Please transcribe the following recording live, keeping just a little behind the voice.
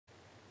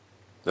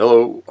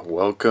Hello,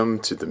 welcome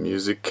to the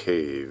Music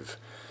Cave.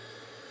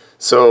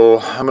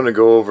 So I'm going to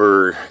go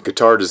over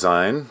guitar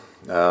design.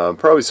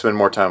 Probably spend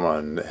more time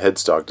on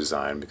headstock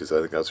design because I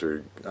think that's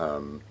what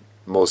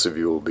most of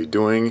you will be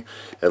doing,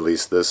 at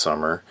least this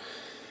summer.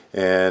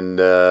 And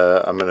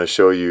I'm going to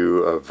show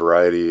you a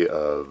variety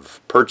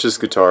of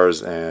purchased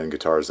guitars and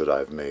guitars that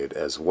I've made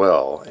as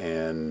well.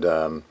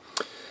 And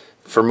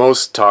for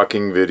most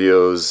talking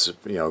videos,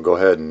 go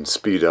ahead and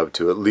speed up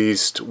to at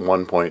least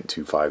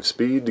 1.25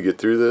 speed to get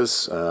through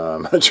this.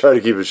 I try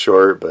to keep it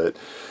short, but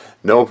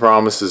no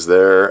promises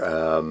there.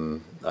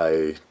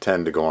 I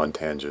tend to go on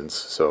tangents,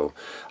 so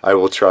I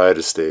will try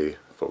to stay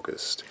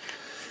focused.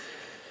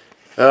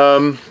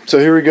 So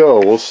here we go.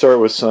 We'll start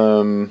with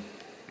some,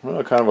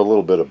 well, kind of a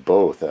little bit of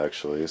both,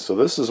 actually. So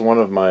this is one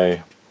of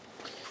my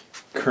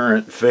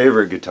current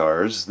favorite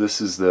guitars.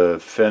 This is the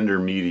Fender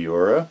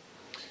Meteora,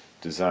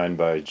 designed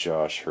by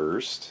Josh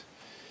Hurst.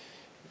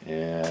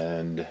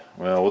 And,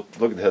 well, we'll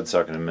look at the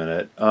headstock in a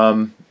minute.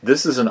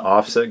 This is an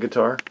offset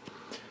guitar,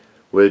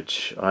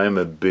 which I'm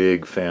a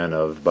big fan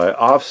of. By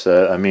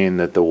offset, I mean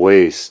that the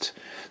waist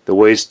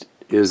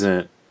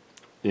isn't,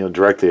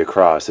 directly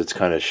across. It's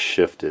kind of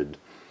shifted.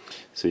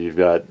 So you've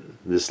got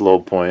this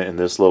low point and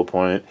this low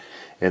point,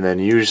 and then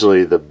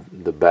usually the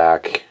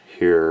back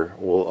here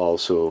will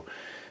also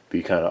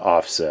be kind of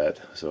offset.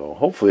 So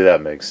hopefully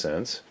that makes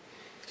sense.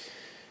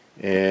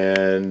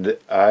 And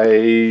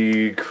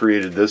I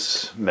created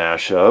this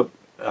mashup.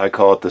 I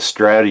call it the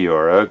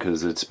Stradiora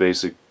because it's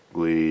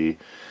basically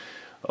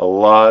a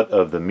lot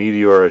of the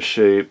Meteora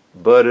shape,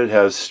 but it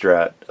has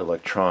Strat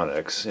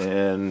electronics.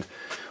 And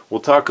we'll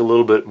talk a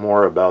little bit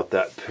more about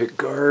that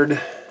pickguard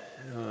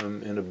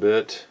in a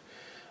bit.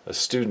 A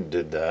student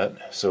did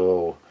that.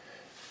 So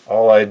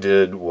all I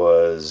did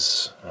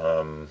was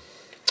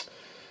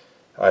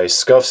I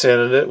scuff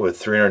sanded it with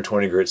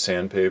 320 grit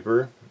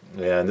sandpaper.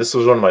 And this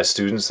was one of my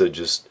students that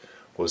just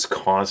was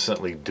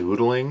constantly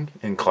doodling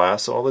in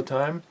class all the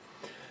time.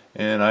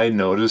 And I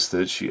noticed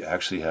that she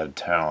actually had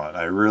talent.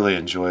 I really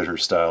enjoyed her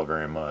style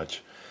very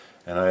much.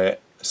 And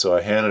so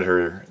I handed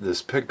her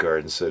this pickguard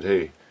and said,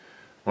 hey,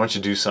 why don't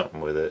you do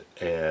something with it?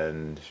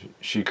 And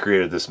she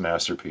created this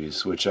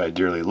masterpiece, which I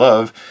dearly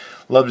love.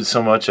 Loved it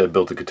so much I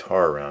built a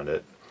guitar around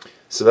it.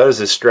 So that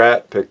is a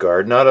Strat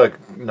pickguard, not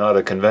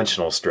a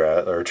conventional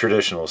Strat or a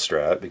traditional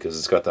Strat, because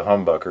it's got the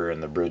humbucker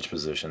and the bridge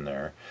position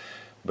there.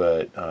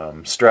 But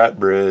Strat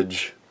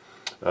bridge.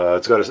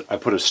 It's got I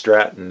put a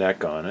Strat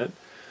neck on it.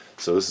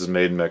 So this is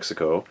made in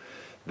Mexico.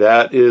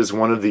 That is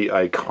one of the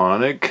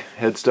iconic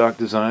headstock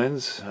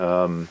designs.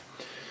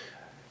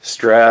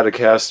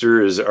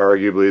 Stratocaster is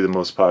arguably the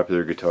most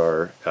popular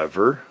guitar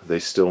ever. They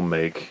still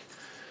make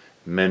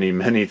many,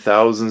 many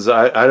thousands.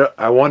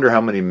 I wonder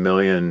how many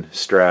million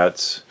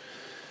Strats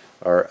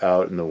are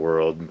out in the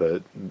world,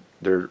 but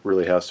there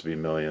really has to be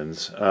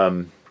millions.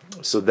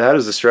 So that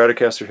is the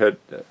Stratocaster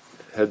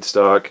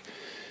headstock,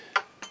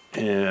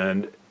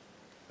 and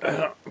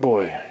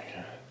boy,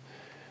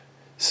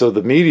 so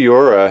the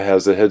Meteora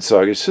has a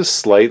headstock. It's just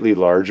slightly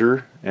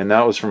larger, and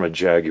that was from a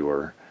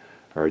Jaguar,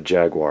 or a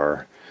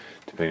Jaguar,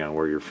 depending on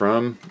where you're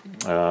from.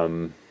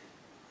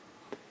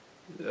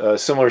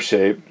 Similar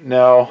shape.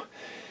 Now,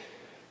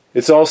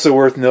 it's also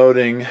worth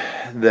noting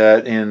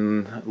that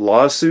in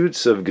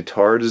lawsuits of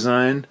guitar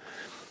design,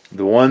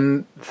 the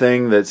one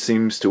thing that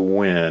seems to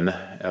win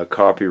a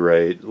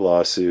copyright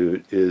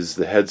lawsuit is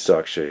the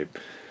headstock shape.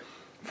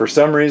 For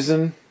some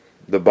reason,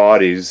 the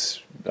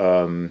bodies,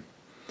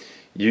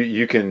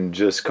 you can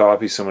just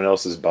copy someone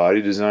else's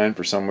body design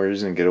for some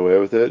reason and get away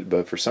with it,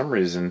 but for some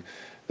reason,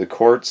 the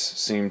courts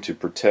seem to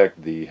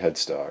protect the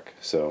headstock.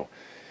 So,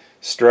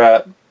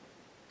 Strat,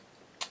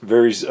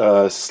 very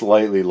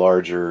slightly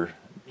larger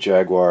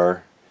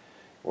Jaguar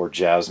or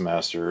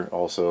Jazzmaster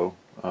also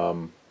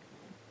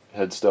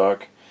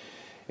headstock.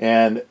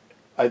 And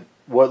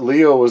what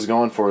Leo was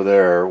going for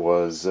there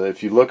was,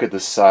 if you look at the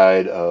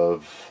side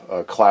of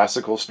a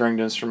classical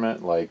stringed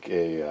instrument like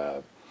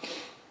a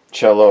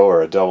cello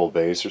or a double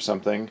bass or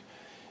something,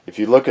 if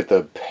you look at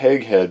the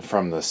peg head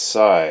from the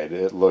side,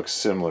 it looks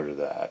similar to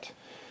that.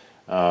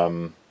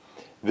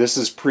 This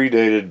is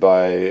predated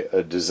by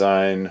a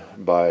design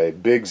by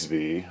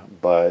Bigsby,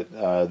 but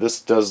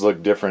this does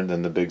look different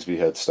than the Bigsby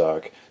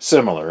headstock.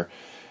 Similar,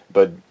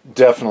 but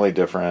definitely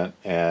different,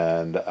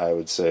 and I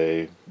would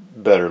say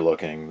better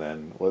looking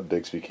than what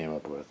Bigsby came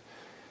up with.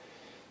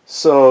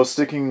 So,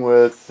 sticking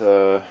with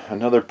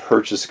another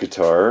purchased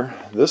guitar,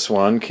 this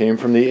one came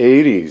from the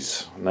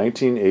 80s,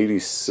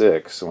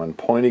 1986, when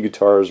pointy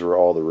guitars were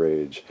all the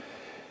rage.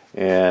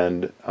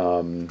 And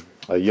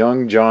a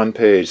young John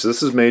Page. So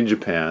this is made in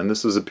Japan.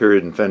 This was a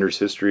period in Fender's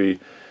history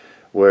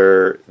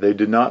where they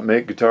did not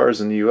make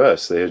guitars in the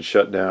U.S. They had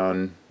shut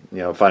down,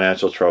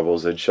 financial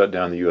troubles. They'd shut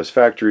down the U.S.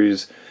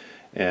 factories,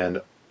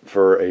 and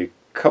for a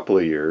couple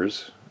of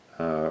years,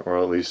 or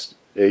at least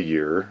a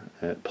year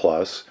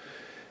plus,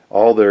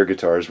 all their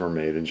guitars were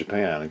made in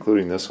Japan,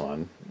 including this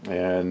one.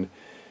 And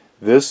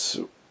this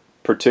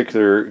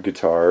particular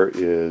guitar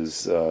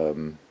is,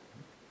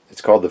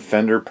 it's called the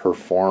Fender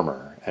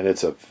Performer, and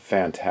it's a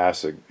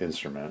fantastic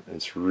instrument.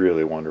 It's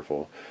really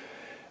wonderful.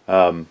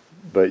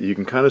 But you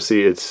can kind of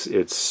see it's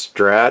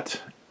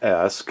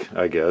Strat-esque,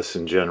 I guess,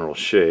 in general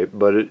shape,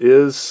 but it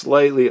is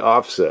slightly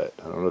offset.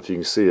 I don't know if you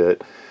can see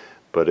it,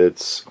 but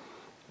it's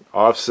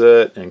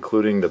offset,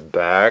 including the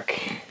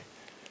back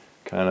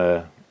kind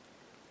of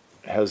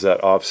has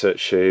that offset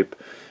shape,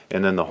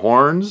 and then the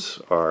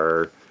horns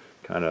are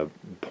kind of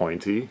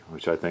pointy,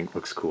 which I think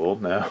looks cool.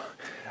 Now,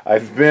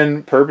 I've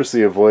been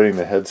purposely avoiding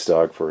the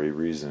headstock for a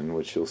reason,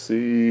 which you'll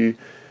see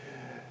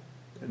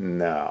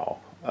now.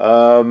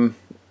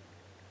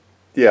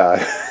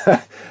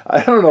 Yeah,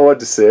 I don't know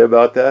what to say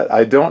about that.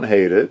 I don't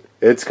hate it.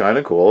 It's kind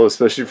of cool,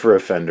 especially for a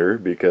Fender,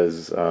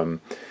 because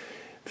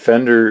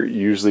Fender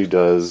usually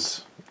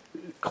does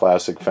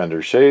classic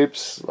Fender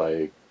shapes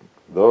like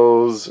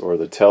those, or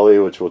the Telly,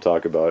 which we'll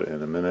talk about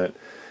in a minute.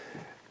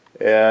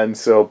 And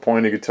so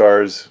pointy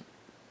guitars,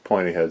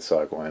 pointy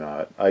headstock, why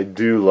not? I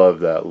do love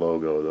that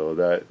logo, though.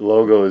 That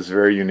logo is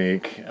very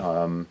unique.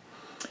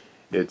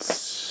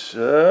 It's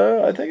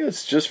I think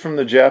it's just from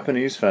the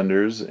Japanese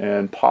Fenders,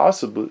 and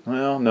possibly,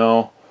 well,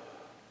 no,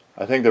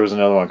 I think there was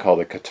another one called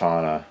a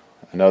Katana,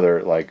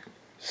 another like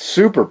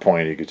super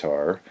pointy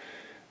guitar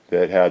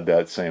that had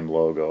that same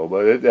logo,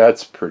 but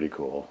that's pretty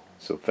cool.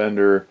 So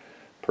Fender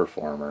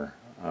Performer.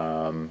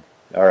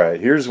 Alright,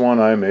 here's one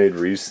I made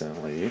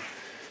recently.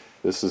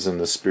 This is in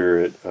the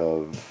spirit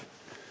of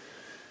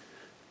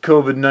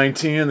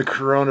COVID-19 and the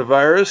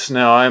coronavirus.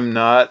 Now, I'm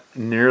not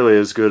nearly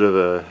as good of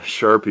a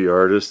Sharpie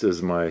artist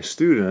as my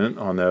student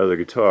on that other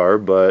guitar,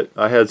 but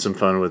I had some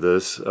fun with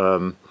this.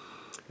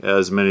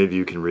 As many of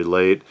you can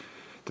relate,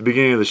 at the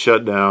beginning of the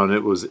shutdown,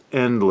 it was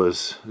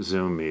endless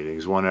Zoom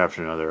meetings, one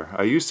after another.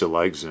 I used to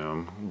like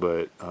Zoom,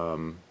 but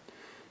kind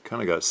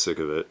of got sick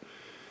of it.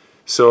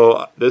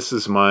 So this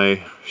is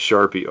my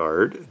Sharpie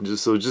art.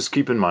 Just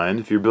keep in mind,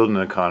 if you're building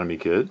an economy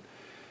kit,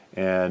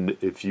 and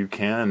if you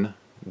can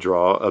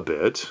draw a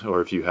bit, or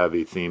if you have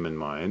a theme in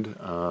mind,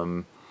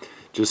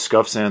 just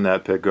scuff sand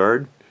that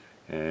pickguard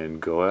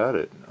and go at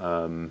it.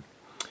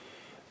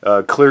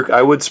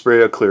 I would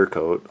spray a clear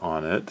coat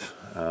on it,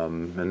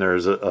 and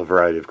there's a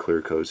variety of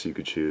clear coats you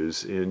could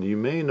choose, and you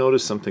may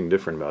notice something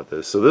different about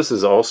this. So this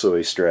is also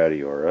a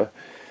Stradiora,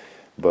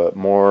 but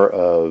more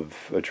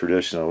of a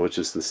traditional, which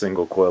is the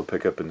single coil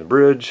pickup in the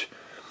bridge.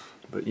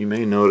 But you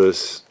may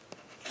notice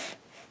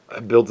I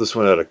built this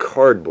one out of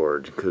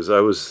cardboard because I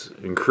was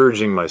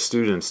encouraging my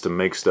students to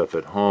make stuff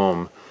at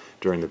home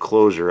during the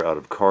closure out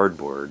of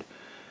cardboard,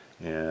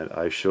 and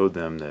I showed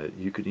them that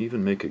you could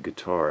even make a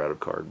guitar out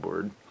of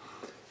cardboard.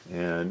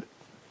 And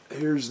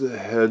here's the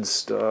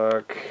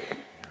headstock.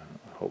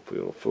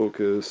 Hopefully it'll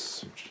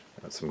focus.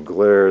 Got some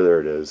glare.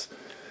 There it is.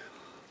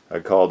 I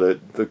called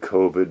it the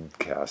COVID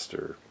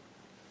caster.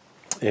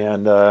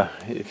 And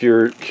if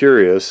you're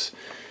curious,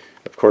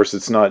 of course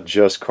it's not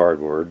just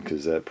cardboard,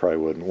 because that probably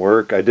wouldn't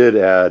work. I did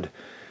add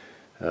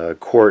 1.5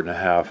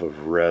 quarts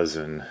of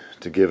resin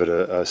to give it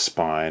a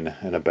spine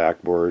and a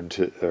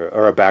backboard,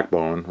 or a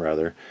backbone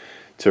rather,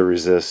 to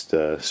resist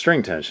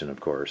string tension, of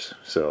course.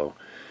 So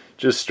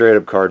just straight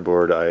up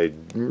cardboard, I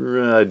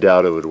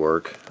doubt it would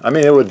work. I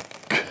mean, it would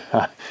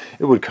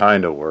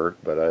kind of work,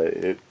 but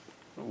it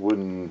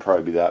wouldn't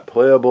probably be that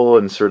playable,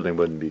 and certainly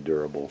wouldn't be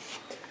durable.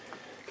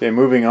 Okay,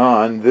 moving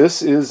on.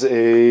 This is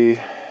a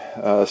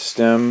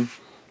stem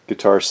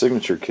guitar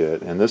signature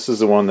kit, and this is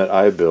the one that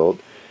I built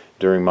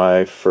during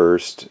my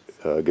first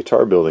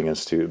Guitar Building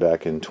Institute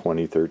back in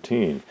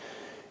 2013.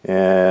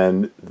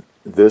 And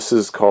this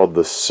is called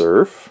the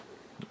Surf,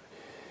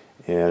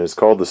 and it's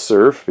called the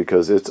Surf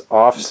because it's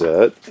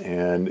offset,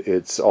 and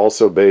it's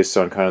also based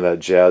on kind of that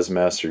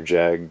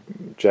Jazzmaster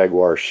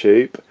Jaguar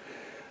shape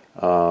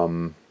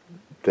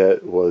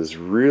that was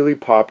really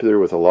popular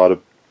with a lot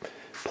of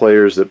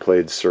players that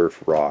played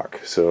surf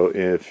rock. So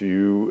if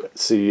you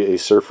see a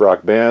surf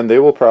rock band, they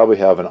will probably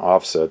have an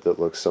offset that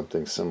looks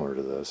something similar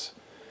to this.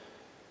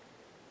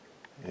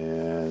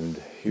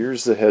 And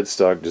here's the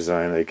headstock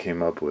design they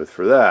came up with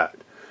for that.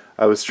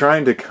 I was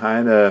trying to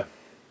kind of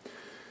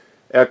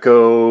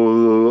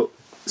echo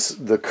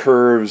the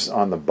curves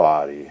on the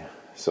body.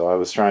 So I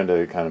was trying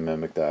to kind of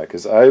mimic that,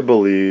 because I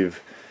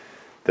believe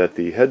that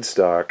the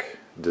headstock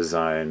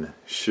design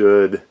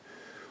should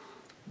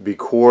be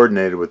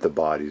coordinated with the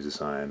body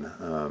design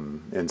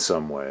in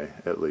some way,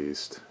 at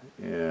least.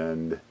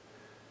 And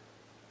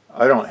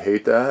I don't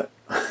hate that.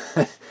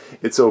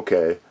 It's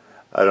okay.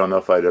 I don't know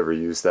if I'd ever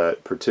use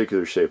that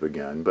particular shape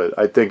again, but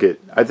I think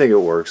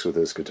it works with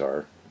this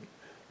guitar.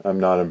 I'm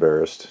not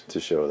embarrassed to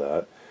show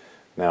that.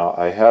 Now,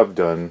 I have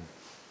done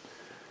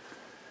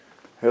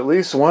at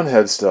least one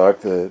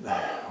headstock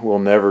that will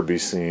never be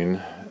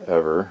seen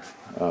ever,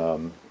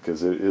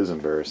 because it is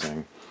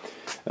embarrassing.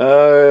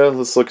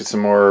 Let's look at some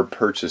more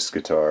purchased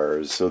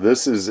guitars. So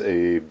this is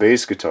a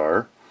bass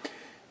guitar.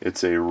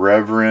 It's a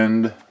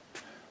Reverend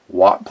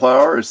Watt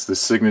Plower. It's the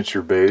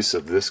signature bass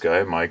of this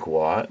guy, Mike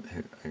Watt.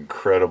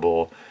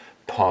 Incredible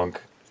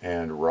punk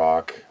and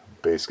rock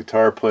bass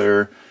guitar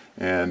player.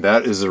 And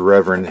that is a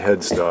Reverend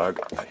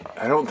headstock.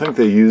 I don't think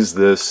they use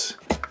this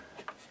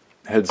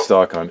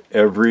headstock on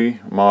every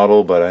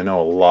model, but I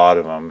know a lot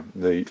of them,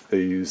 they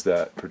use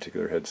that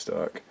particular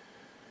headstock.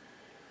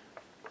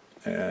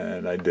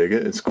 And I dig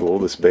it. It's cool.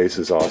 This bass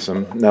is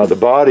awesome. Now the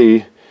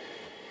body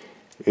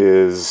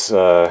is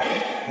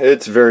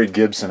it's very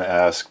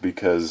Gibson-esque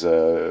because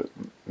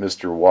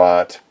Mr.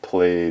 Watt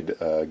played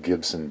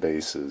Gibson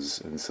basses,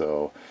 and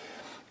so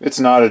it's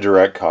not a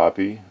direct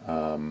copy,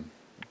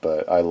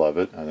 but I love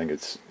it. I think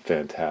it's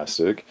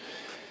fantastic.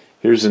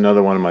 Here's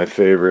another one of my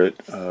favorite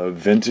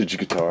vintage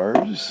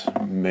guitars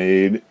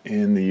made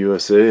in the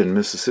USA in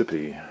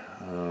Mississippi.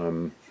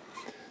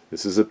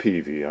 This is a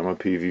Peavey. I'm a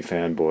Peavey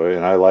fanboy,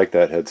 and I like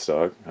that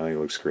headstock. I think it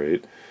looks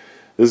great.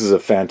 This is a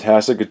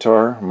fantastic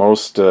guitar.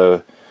 Most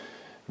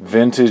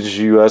vintage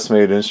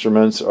US-made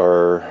instruments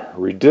are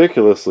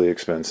ridiculously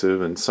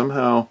expensive, and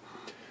somehow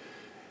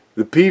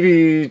the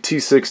Peavey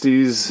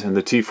T60s and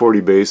the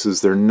T40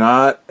 basses, they're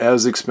not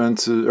as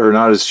expensive, or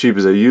not as cheap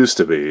as they used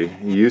to be.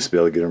 You used to be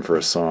able to get them for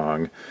a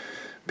song.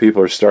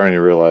 People are starting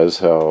to realize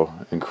how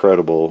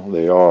incredible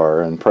they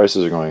are, and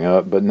prices are going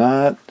up, but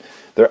not.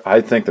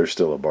 I think they're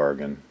still a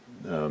bargain.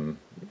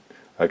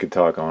 I could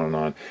talk on and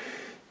on.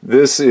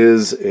 This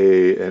is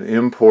an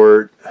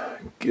import.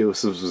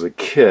 This was a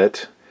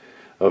kit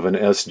of an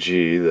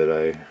SG that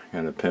I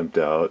kind of pimped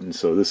out, and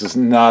so this is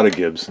not a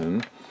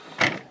Gibson.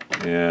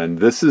 And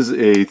this is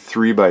a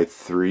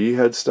 3x3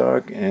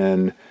 headstock,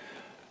 and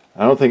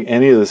I don't think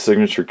any of the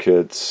signature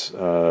kits,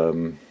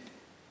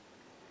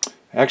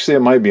 actually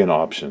it might be an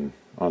option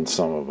on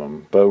some of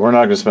them, but we're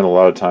not going to spend a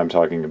lot of time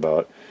talking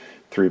about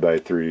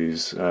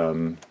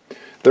 3x3s.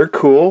 They're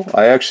cool.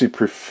 I actually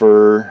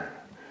prefer,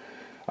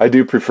 I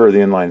do prefer the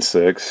inline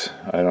 6.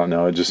 I don't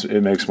know,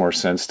 it makes more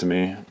sense to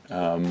me,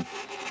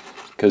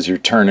 because you're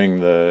turning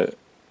the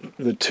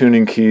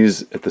tuning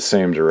keys at the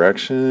same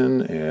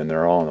direction, and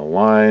they're all in a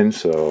line,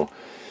 so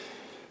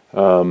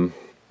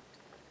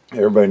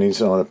everybody needs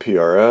to own a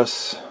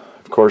PRS.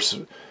 Of course,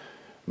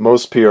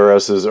 most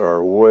PRSs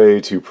are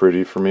way too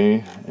pretty for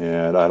me,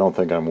 and I don't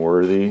think I'm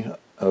worthy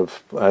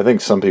of, I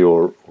think some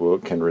people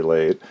can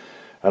relate.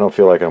 I don't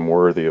feel like I'm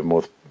worthy of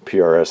most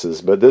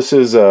PRSs, but this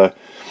is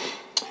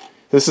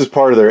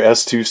part of their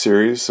S2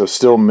 series, so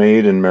still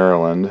made in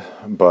Maryland,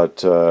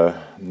 but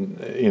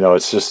you know,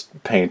 it's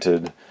just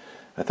painted.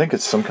 I think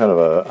it's some kind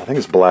of I think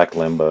it's black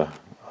limba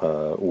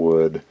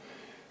wood,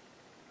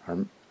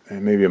 or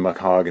maybe a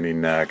mahogany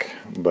neck,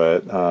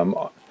 but I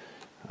don't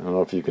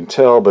know if you can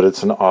tell, but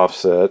it's an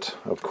offset,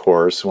 of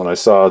course. When I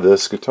saw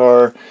this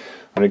guitar,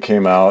 when it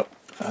came out,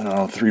 I don't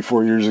know,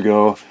 3-4 years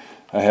ago,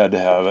 I had to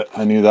have it.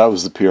 I knew that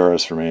was the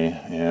PRS for me,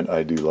 and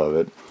I do love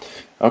it.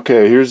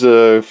 Okay, here's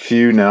a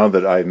few now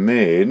that I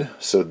made.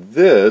 So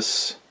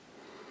this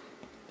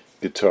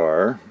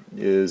guitar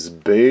is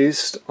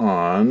based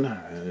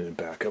on,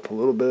 back up a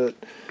little bit,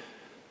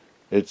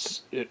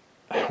 it's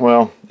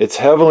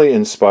heavily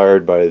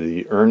inspired by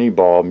the Ernie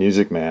Ball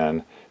Music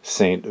Man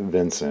St.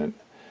 Vincent,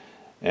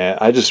 and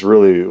I just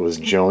really was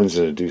jonesing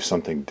to do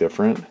something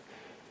different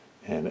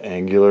and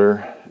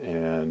angular,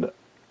 and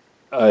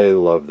I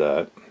love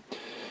that.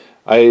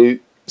 I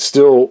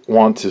still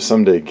want to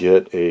someday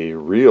get a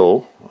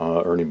real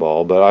Ernie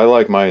Ball, but I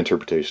like my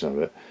interpretation of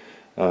it.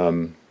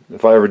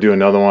 If I ever do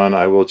another one,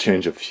 I will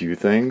change a few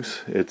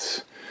things.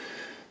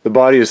 The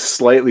body is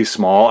slightly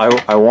small.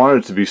 I want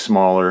it to be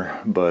smaller,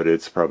 but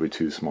it's probably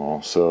too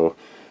small. So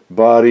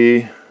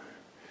body,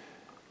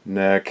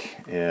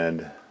 neck,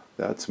 and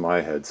that's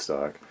my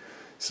headstock.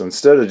 So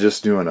instead of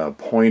just doing a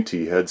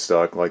pointy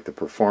headstock like the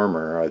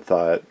Performer, I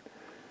thought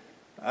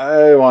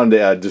I wanted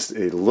to add just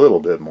a little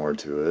bit more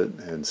to it,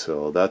 and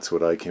so that's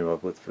what I came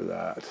up with for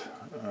that.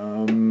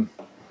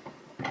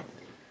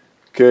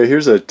 Okay,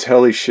 here's a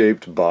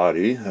telly-shaped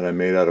body that I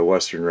made out of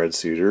Western red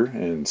cedar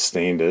and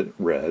stained it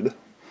red.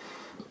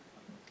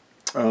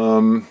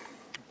 And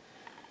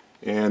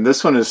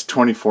this one is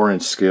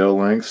 24-inch scale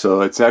length, so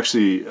it's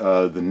actually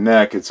the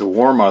neck. It's a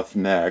Warmoth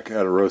neck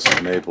out of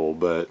roasted maple,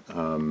 but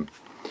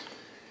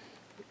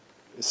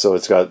so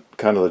it's got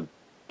kind of a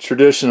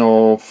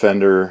traditional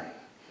Fender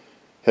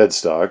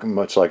headstock,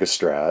 much like a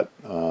Strat,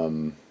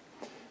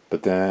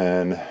 but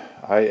then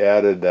I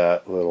added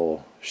that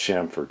little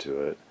chamfer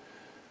to it,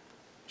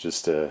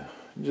 just so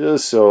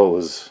it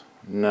was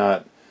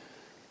not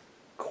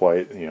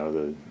quite, you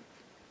know,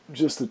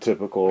 just the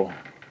typical.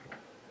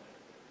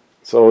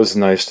 It's always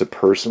nice to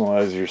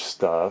personalize your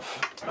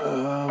stuff.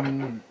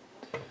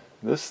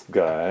 This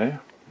guy,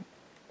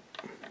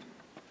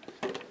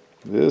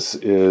 this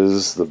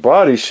is the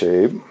body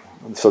shape.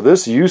 So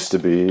this used to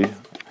be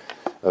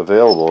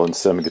available in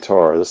Semi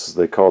Guitar.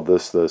 They called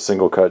this the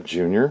Single Cut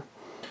Junior.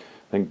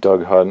 I think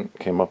Doug Hunt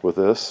came up with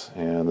this,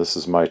 and this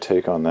is my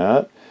take on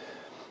that.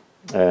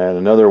 And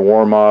another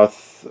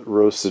Warmoth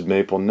roasted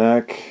maple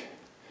neck,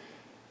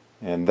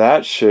 and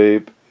that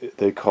shape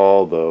they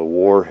call the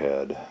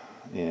Warhead.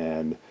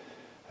 And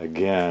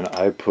again,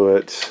 I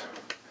put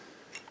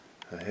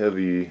a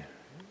heavy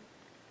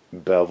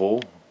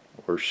bevel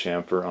or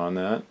chamfer on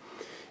that,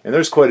 and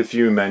there's quite a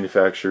few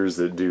manufacturers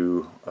that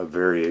do a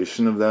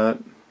variation of that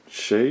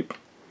shape,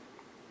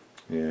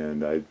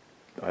 and I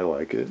I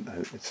like it.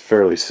 It's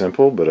fairly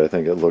simple, but I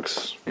think it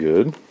looks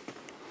good.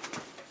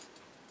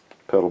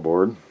 Pedal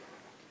board.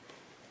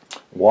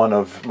 One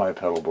of my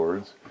pedal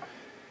boards.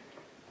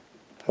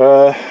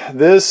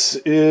 This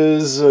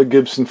is a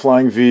Gibson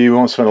Flying V. We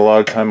won't spend a lot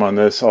of time on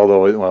this,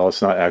 although, well,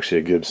 it's not actually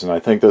a Gibson. I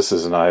think this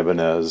is an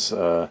Ibanez.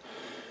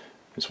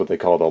 It's what they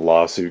call the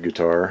lawsuit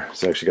guitar.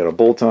 It's actually got a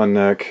bolt-on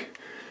neck,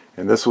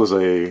 and this was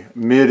a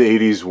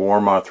mid-80s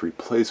Warmoth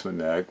replacement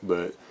neck,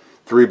 but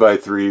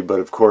 3x3, but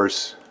of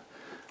course,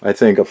 I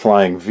think a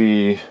Flying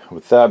V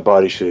with that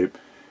body shape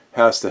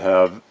has to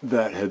have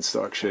that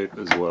headstock shape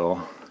as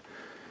well.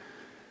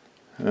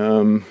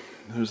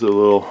 There's a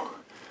little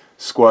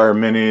Squire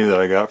Mini that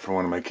I got for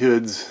one of my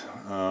kids.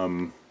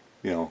 You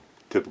know,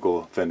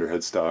 typical Fender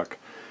headstock.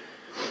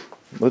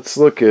 Let's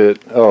look at,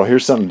 oh,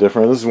 here's something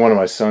different. This is one of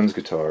my son's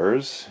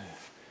guitars.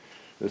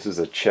 This is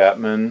a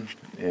Chapman,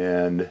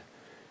 and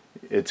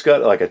it's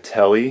got like a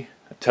Fender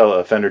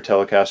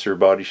Telecaster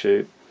body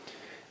shape.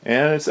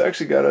 And it's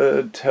actually got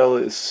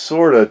a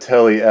sort of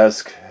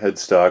Tele-esque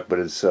headstock, but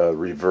it's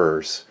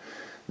reverse.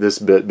 This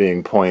bit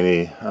being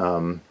pointy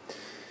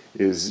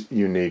is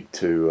unique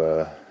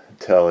to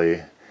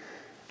Tele.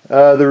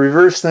 The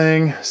reverse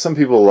thing, some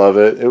people love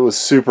it. It was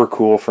super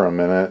cool for a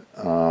minute.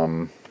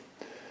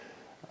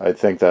 I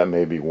think that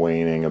may be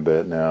waning a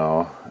bit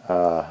now.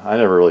 I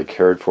never really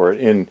cared for it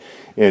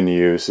in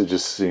use. It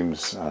just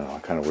seems, I don't know,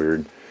 kind of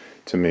weird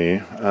to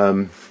me.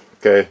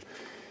 Okay,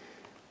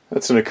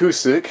 that's an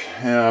acoustic.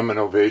 I'm an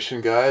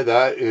Ovation guy.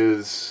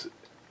 That's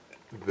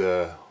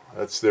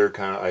their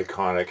kind of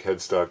iconic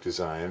headstock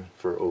design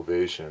for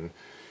Ovation.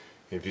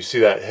 If you see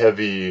that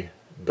heavy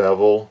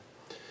bevel,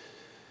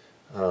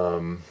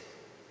 the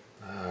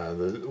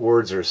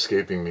words are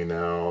escaping me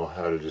now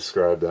how to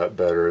describe that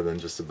better than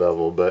just a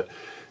bevel, but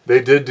they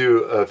did do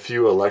a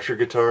few electric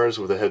guitars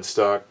with a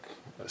headstock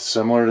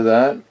similar to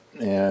that,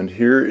 and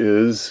here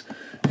is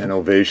an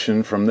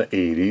Ovation from the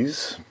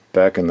 80s,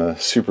 back in the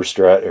Super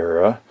Strat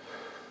era.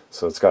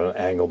 So it's got an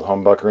angled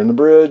humbucker in the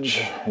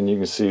bridge, and you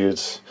can see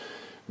it's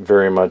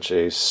very much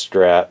a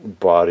Strat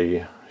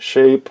body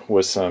shape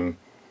with some,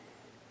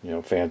 you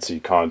know, fancy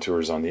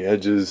contours on the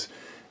edges,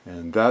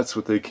 and that's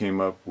what they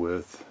came up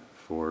with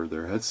for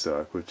their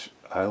headstock, which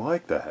I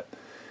like that.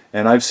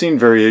 And I've seen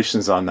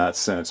variations on that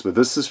since, but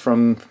this is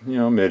from, you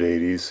know,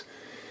 mid-80s,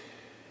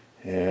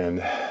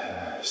 and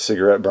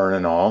cigarette burn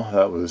and all.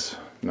 That was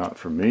not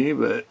for me,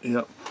 but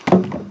yep,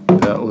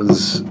 that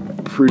was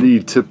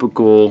pretty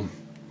typical.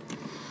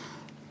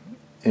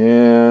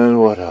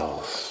 And what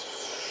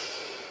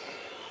else?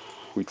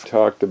 We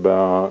talked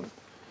about,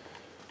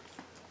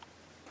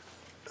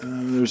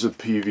 there's a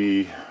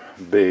PV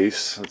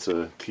bass. That's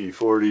a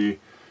T40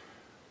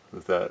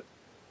 with that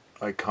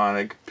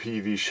iconic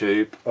PV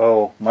shape.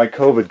 Oh, my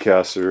COVID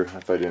caster,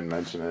 if I didn't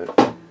mention it,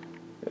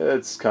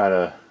 it's kind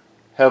of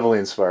heavily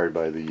inspired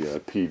by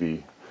the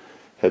PV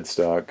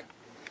headstock.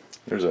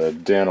 There's a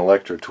Dan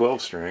Electra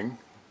 12-string,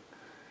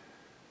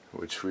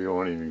 which we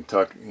won't even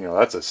talk, you know,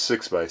 that's a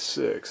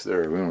 6x6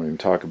 there, we won't even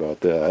talk about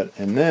that.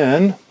 And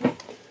then,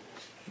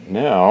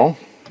 now,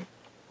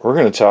 we're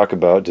going to talk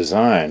about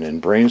design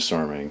and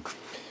brainstorming.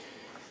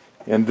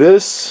 And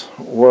this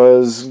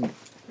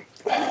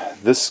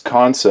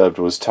concept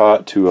was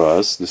taught to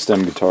us, the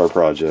STEM Guitar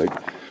Project,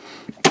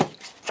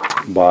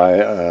 by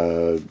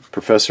a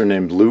professor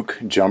named Luke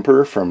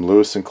Jumper from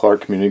Lewis and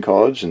Clark Community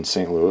College in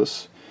St.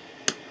 Louis.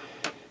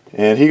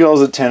 And he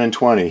calls it 10 and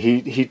 20.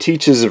 He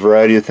teaches a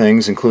variety of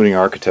things, including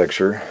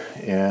architecture.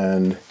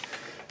 And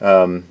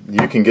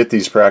you can get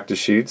these practice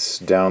sheets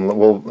down.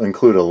 We'll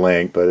include a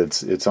link, but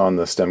it's on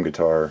the STEM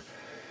Guitar,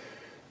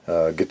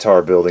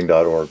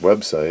 guitarbuilding.org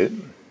website.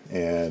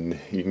 And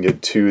you can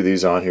get 2 of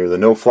these on here. The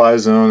no-fly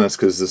zone, that's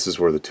because this is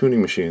where the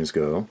tuning machines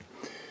go.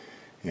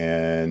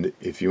 And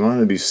if you want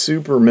to be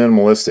super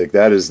minimalistic,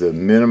 that is the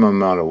minimum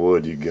amount of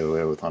wood you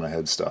go with on a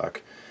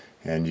headstock.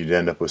 And you'd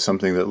end up with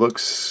something that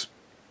looks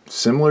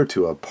similar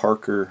to a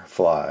Parker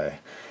Fly.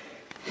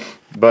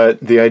 But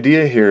the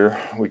idea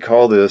here, we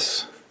call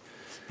this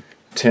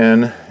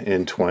 10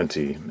 and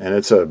 20. And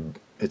it's a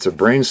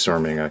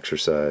brainstorming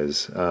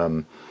exercise.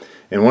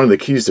 And one of the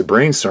keys to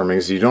brainstorming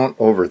is you don't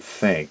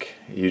overthink.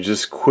 You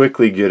just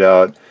quickly get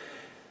out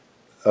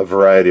a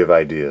variety of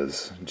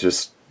ideas.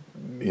 Just,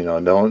 you know,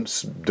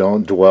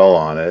 don't dwell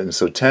on it. And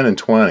so 10 and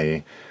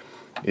 20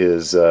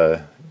 is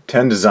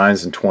 10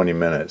 designs in 20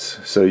 minutes.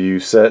 So you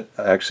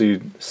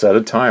actually set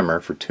a timer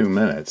for 2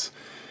 minutes,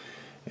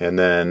 and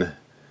then,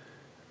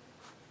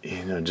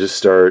 you know, just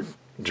start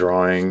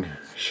drawing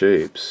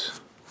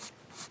shapes.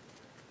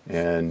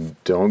 And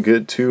don't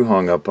get too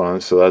hung up on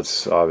it. So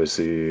that's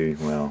obviously,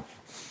 well,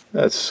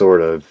 that's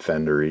sort of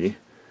Fender-y.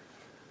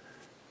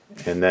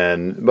 And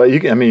then, but you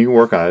can, I mean, you can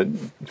work on it.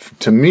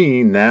 To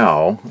me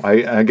now,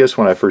 I guess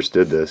when I first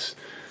did this,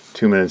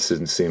 2 minutes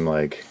didn't seem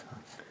like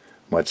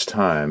much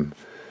time.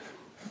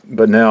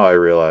 But now I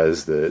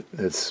realize that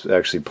it's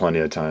actually plenty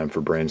of time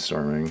for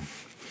brainstorming.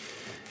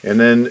 And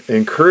then I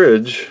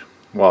encourage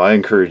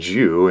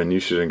you, and you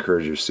should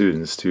encourage your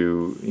students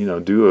to, you know,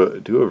 do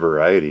a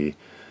variety.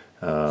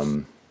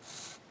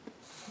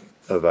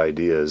 of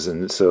ideas.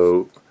 And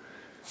so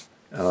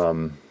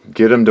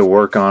get them to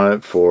work on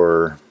it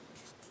for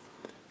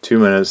 2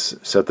 minutes,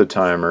 set the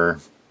timer.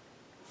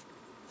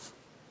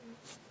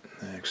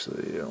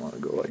 Actually, I want to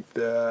go like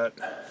that.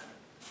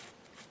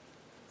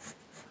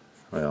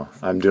 Well,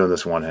 I'm doing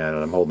this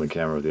one-handed. I'm holding the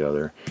camera with the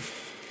other.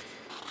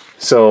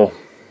 So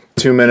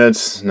 2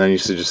 minutes, and then you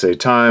should just say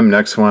time,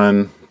 next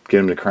one, get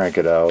them to crank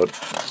it out,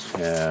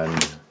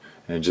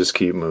 and just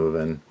keep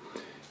moving.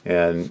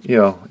 And you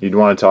know, you'd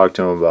want to talk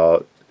to them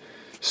about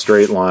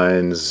straight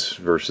lines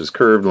versus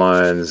curved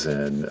lines,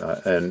 and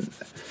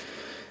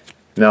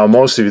now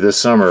most of you this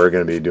summer are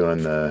going to be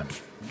doing the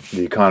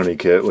economy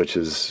kit, which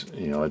is,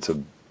 you know, it's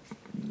a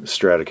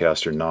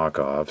Stratocaster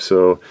knockoff.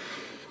 So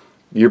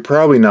you're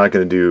probably not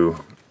going to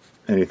do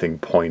anything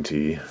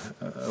pointy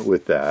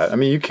with that. I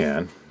mean, you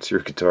can. It's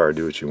your guitar.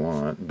 Do what you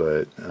want.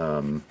 But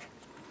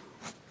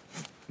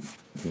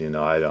you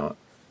know, I don't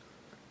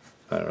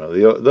know.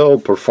 The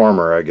old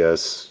Performer, I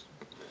guess.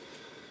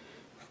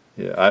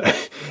 Yeah,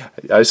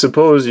 I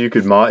suppose you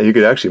could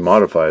actually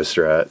modify a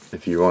Strat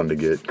if you wanted to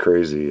get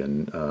crazy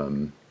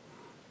and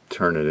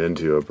turn it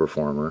into a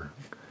Performer.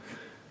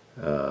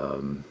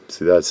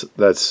 See,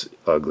 that's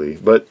ugly,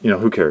 but you know,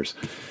 who cares?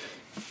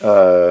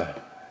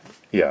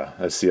 Yeah,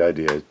 that's the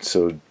idea.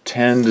 So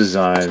 10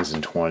 designs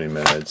in 20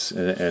 minutes,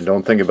 and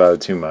don't think about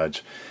it too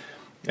much.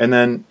 And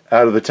then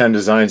out of the 10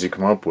 designs you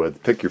come up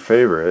with, pick your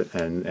favorite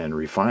and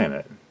refine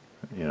it.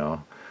 You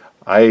know,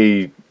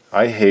 I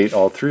hate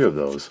all 3 of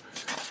those,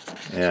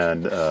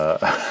 and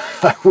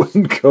I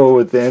wouldn't go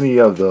with any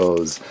of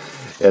those.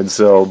 And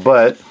so,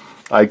 but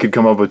I could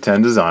come up with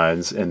 10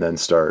 designs and then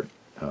start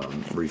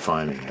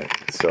refining it.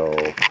 So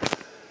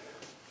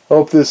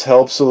hope this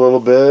helps a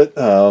little bit.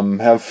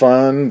 Have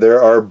fun.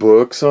 There are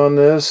books on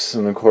this,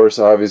 and of course,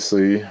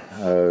 obviously,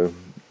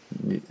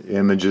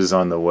 images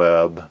on the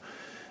web.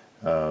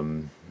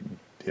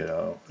 You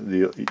know,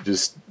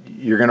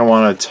 you're going to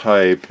want to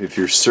type, if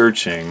you're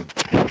searching,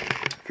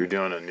 if you're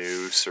doing a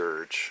new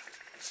search,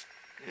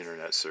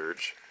 internet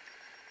search,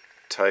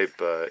 type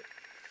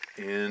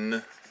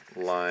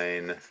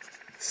inline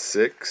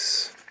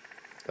 6.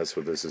 That's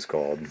what this is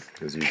called,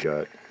 because you've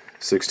got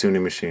 6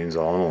 tuning machines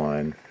all in a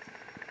line.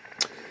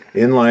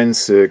 Inline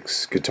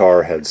 6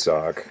 guitar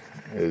headstock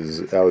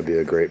that would be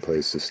a great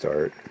place to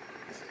start.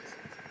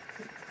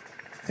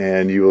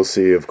 And you will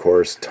see, of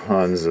course,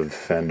 tons of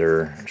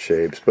Fender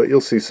shapes, but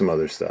you'll see some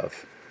other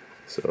stuff.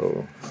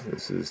 So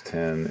this is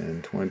 10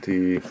 and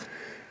 20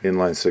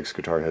 inline 6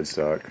 guitar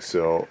headstock.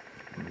 So,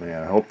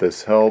 man, I hope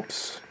this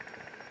helps,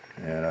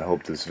 and I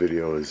hope this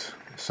video is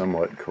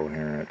somewhat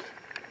coherent.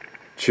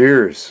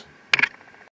 Cheers!